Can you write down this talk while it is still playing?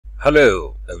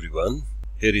Hello everyone,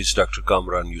 here is Dr.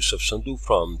 Kamran Sandhu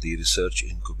from the Research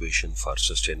Incubation for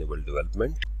Sustainable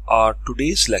Development. Our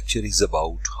today's lecture is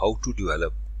about how to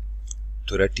develop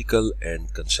theoretical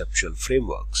and conceptual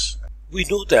frameworks. We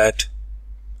know that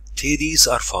theories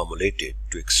are formulated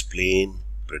to explain,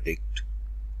 predict,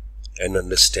 and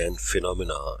understand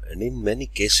phenomena, and in many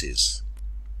cases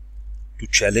to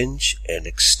challenge and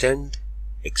extend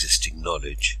existing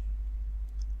knowledge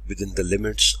within the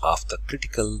limits of the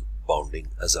critical bounding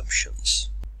assumptions.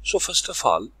 So first of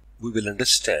all, we will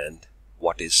understand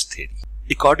what is theory.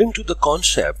 According to the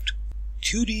concept,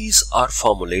 theories are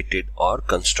formulated or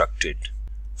constructed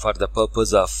for the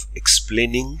purpose of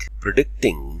explaining,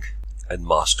 predicting, and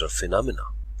master phenomena.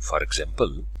 For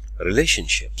example,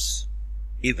 relationships,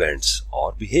 events,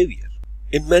 or behavior.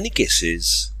 In many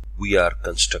cases, we are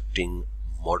constructing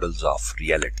models of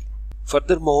reality.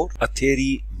 Furthermore, a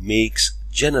theory makes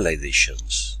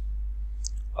generalizations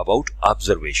about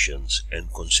observations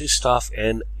and consists of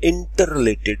an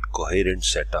interrelated coherent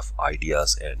set of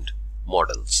ideas and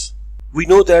models. We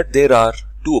know that there are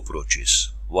two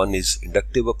approaches. One is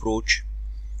inductive approach,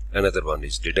 another one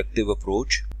is deductive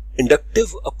approach.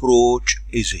 Inductive approach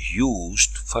is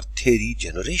used for theory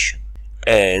generation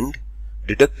and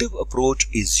deductive approach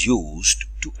is used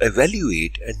to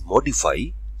evaluate and modify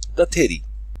the theory.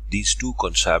 These two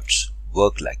concepts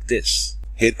work like this.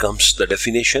 Here comes the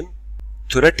definition.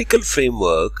 Theoretical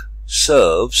framework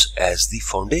serves as the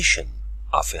foundation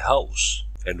of a house,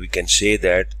 and we can say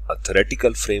that a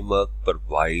theoretical framework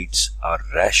provides a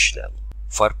rationale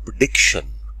for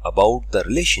prediction about the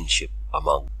relationship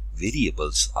among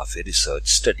variables of a research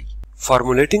study.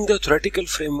 Formulating the theoretical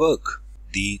framework.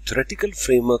 The theoretical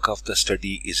framework of the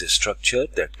study is a structure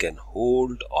that can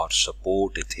hold or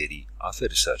support a theory of a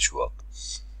research work.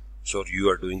 So you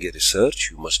are doing a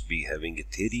research, you must be having a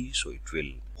theory, so it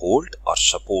will hold or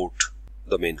support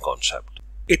the main concept.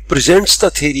 It presents the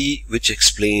theory which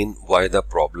explains why the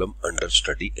problem under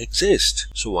study exists.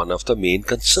 So one of the main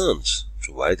concerns,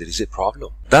 so why there is a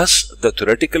problem. Thus, the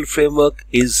theoretical framework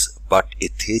is but a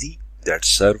theory that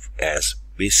serves as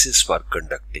basis for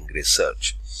conducting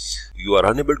research. You are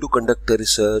unable to conduct a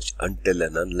research until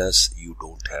and unless you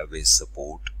don't have a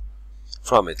support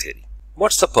from a theory.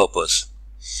 What's the purpose?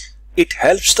 It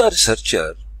helps the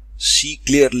researcher see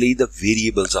clearly the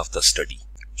variables of the study.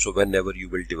 So whenever you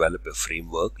will develop a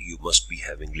framework, you must be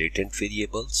having latent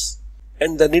variables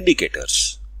and then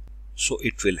indicators. So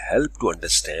it will help to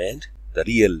understand the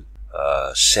real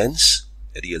sense,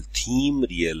 real theme,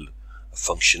 real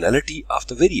functionality of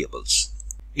the variables.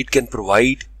 It can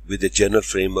provide with a general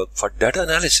framework for data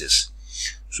analysis.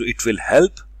 So it will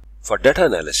help for data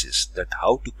analysis, that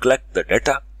how to collect the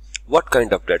data, what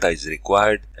kind of data is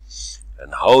required,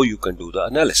 and how you can do the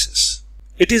analysis.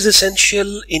 It is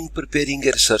essential in preparing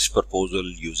a research proposal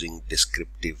using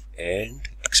descriptive and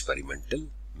experimental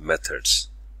methods,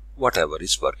 whatever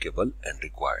is workable and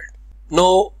required.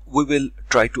 Now we will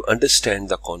try to understand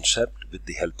the concept with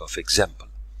the help of example.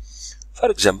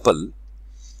 For example,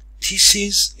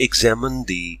 theses examine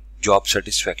the job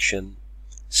satisfaction,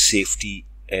 safety,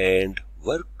 and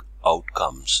work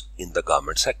outcomes in the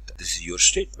government sector. This is your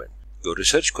statement, your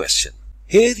research question.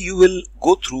 Here you will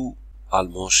go through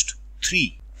almost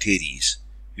 3 theories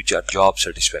which are job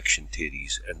satisfaction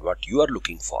theories and what you are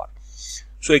looking for.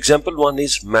 So example 1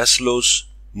 is Maslow's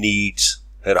needs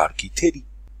hierarchy theory.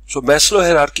 So Maslow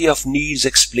hierarchy of needs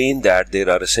explain that there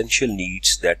are essential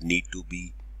needs that need to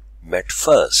be met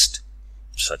first,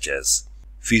 such as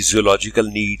physiological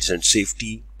needs and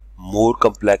safety. More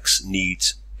complex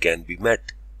needs can be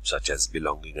met, such as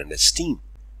belonging and esteem.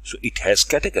 So it has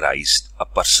categorized a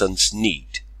person's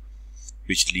need,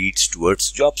 which leads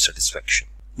towards job satisfaction.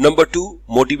 Number 2,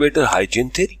 motivator hygiene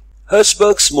theory.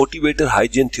 Herzberg's motivator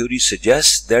hygiene theory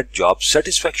suggests that job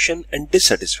satisfaction and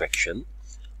dissatisfaction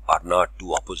are not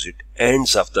two opposite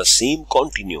ends of the same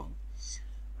continuum,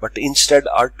 but instead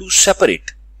are two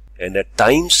separate and at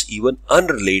times even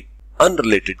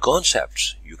unrelated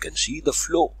concepts. You can see the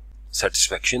flow,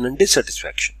 satisfaction and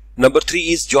dissatisfaction. Number 3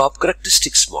 is job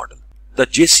characteristics model. The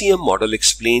JCM model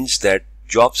explains that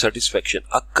job satisfaction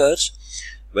occurs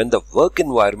when the work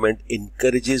environment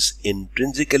encourages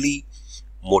intrinsically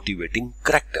motivating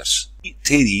characters.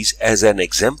 Theories as an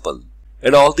example,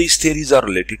 and all these theories are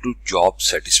related to job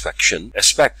satisfaction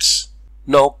aspects.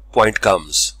 Now point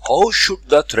comes, how should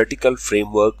the theoretical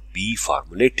framework be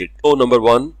formulated? So number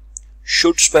 1,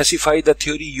 should specify the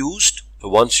theory used. So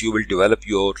once you will develop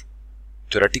your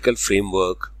theoretical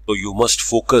framework, so you must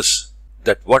focus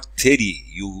that what theory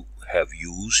you have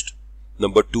used.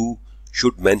 Number 2,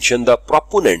 should mention the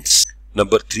proponents.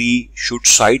 Number 3, should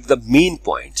cite the main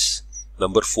points.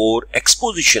 Number 4,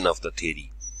 exposition of the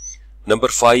theory. Number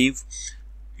 5,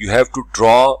 you have to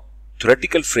draw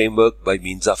theoretical framework by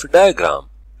means of a diagram.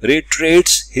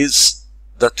 Reiterates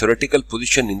the theoretical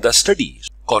position in the study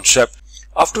concept.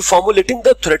 After formulating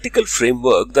the theoretical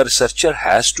framework, the researcher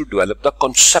has to develop the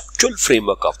conceptual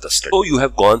framework of the study. So you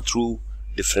have gone through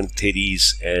different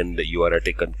theories and you are at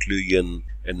a conclusion,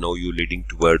 and now you're leading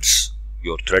towards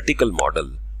your theoretical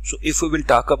model. So if we will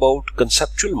talk about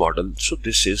conceptual model, so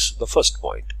this is the first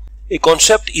point. A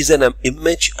concept is an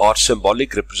image or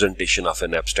symbolic representation of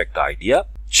an abstract idea.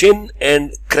 Chin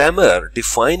and Kramer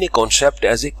define a concept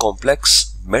as a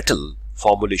complex mental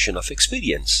formulation of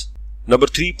experience. Number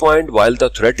 3 point, while the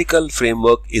theoretical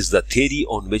framework is the theory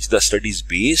on which the study is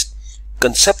based,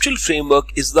 conceptual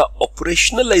framework is the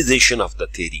operationalization of the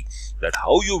theory, that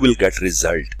how you will get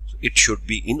result. It should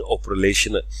be in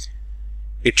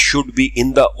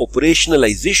the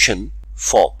operationalization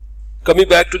form. Coming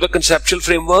back to the conceptual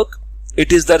framework,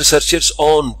 it is the researcher's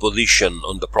own position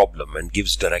on the problem and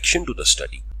gives direction to the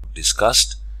study.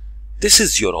 Discussed, this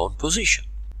is your own position.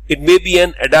 It may be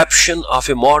an adaptation of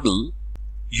a model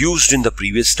used in the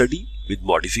previous study with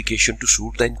modification to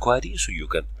suit the inquiry, so you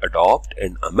can adopt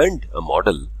and amend a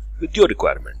model with your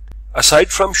requirement.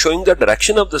 Aside from showing the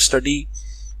direction of the study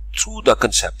through the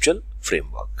conceptual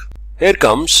framework. Here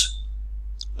comes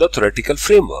the theoretical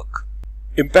framework.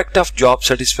 Impact of job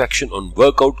satisfaction on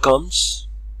work outcomes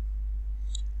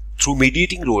through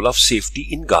mediating role of safety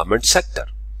in garment sector.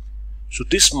 So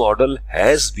this model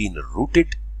has been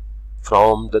rooted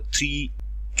from the 3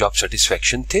 job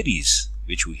satisfaction theories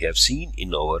which we have seen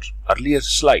in our earlier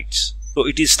slides. So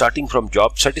it is starting from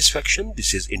job satisfaction,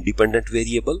 this is independent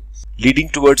variable, leading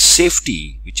towards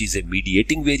safety, which is a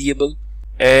mediating variable,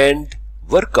 and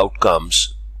work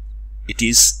outcomes, it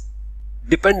is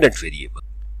dependent variable.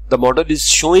 The model is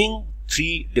showing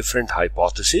 3 different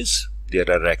hypotheses. There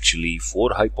are actually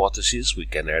 4 hypotheses, we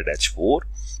can add as 4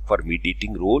 for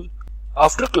mediating role.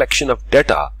 After collection of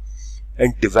data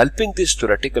and developing this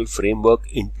theoretical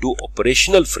framework into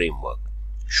operational framework,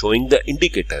 showing the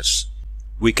indicators,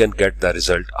 we can get the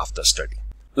result of the study.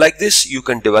 Like this, you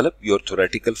can develop your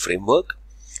theoretical framework.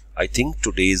 I think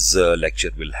today's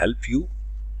lecture will help you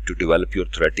to develop your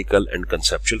theoretical and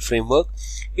conceptual framework.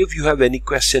 If you have any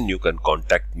question, you can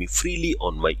contact me freely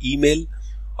on my email,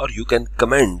 or you can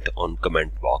comment on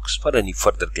comment box for any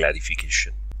further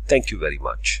clarification. Thank you very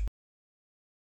much.